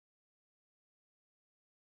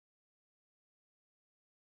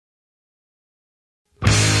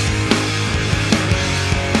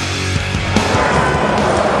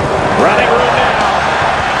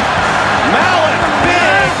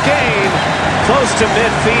close to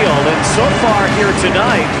midfield, and so far here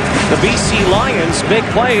tonight, the BC Lions' big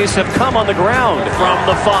plays have come on the ground from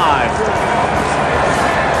the 5.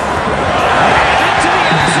 Into the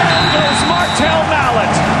end zone goes Martell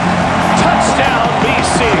Mallet. Touchdown,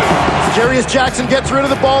 BC. Jarius Jackson gets rid of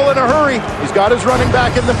the ball in a hurry. He's got his running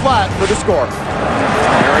back in the flat for the score.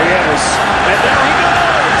 There he is, and there he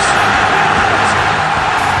goes.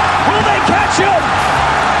 Will they catch him?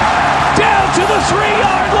 Down to the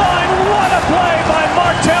 3-yard line. What a play by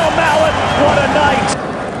Martell Mallet. What a night.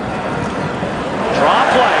 Draw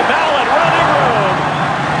play. Mallet running room.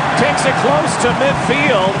 Takes it close to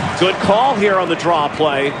midfield. Good call here on the draw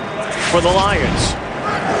play for the Lions.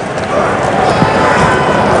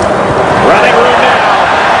 Running room now.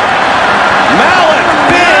 Mallet,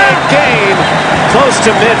 big game. Close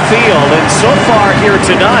to midfield, and so far here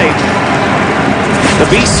tonight, the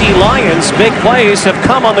BC Lions' big plays have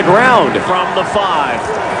come on the ground from the 5.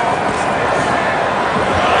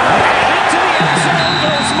 Into the end zone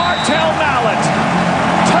goes Martell Mallet.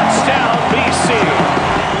 Touchdown, BC.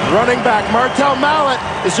 Running back Martell Mallet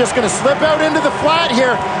is just going to slip out into the flat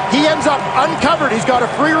here. He ends up uncovered. He's got a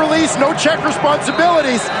free release, no check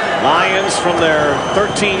responsibilities. Lions from their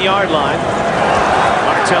 13-yard line.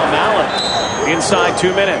 Martell Mallet inside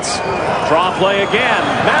 2 minutes. Draw play again.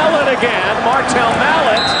 Mallet again. Martell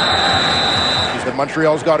Mallet. The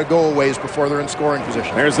Montreal's got to go a ways before they're in scoring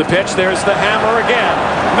position. There's the pitch. There's the hammer again.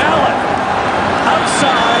 Mallet.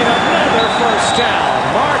 Outside. Another first down.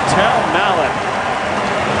 Martell Mallet.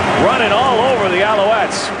 Running all over the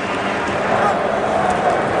Alouettes.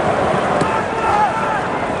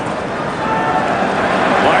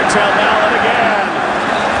 Martell Mallet again.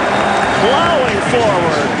 Plowing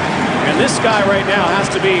forward. And this guy right now has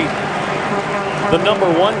to be the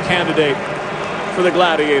 #1 candidate for the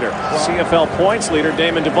Gladiator. CFL points leader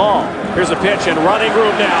Damon Duvall. Here's a pitch and running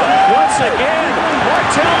room now. Once again,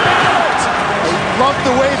 Martell Mallet. I love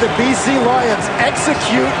the way the BC Lions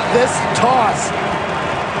execute this toss.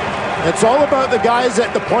 It's all about the guys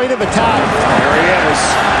at the point of attack. There he is.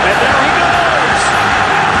 And there he goes.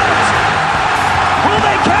 Will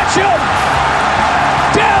they catch him?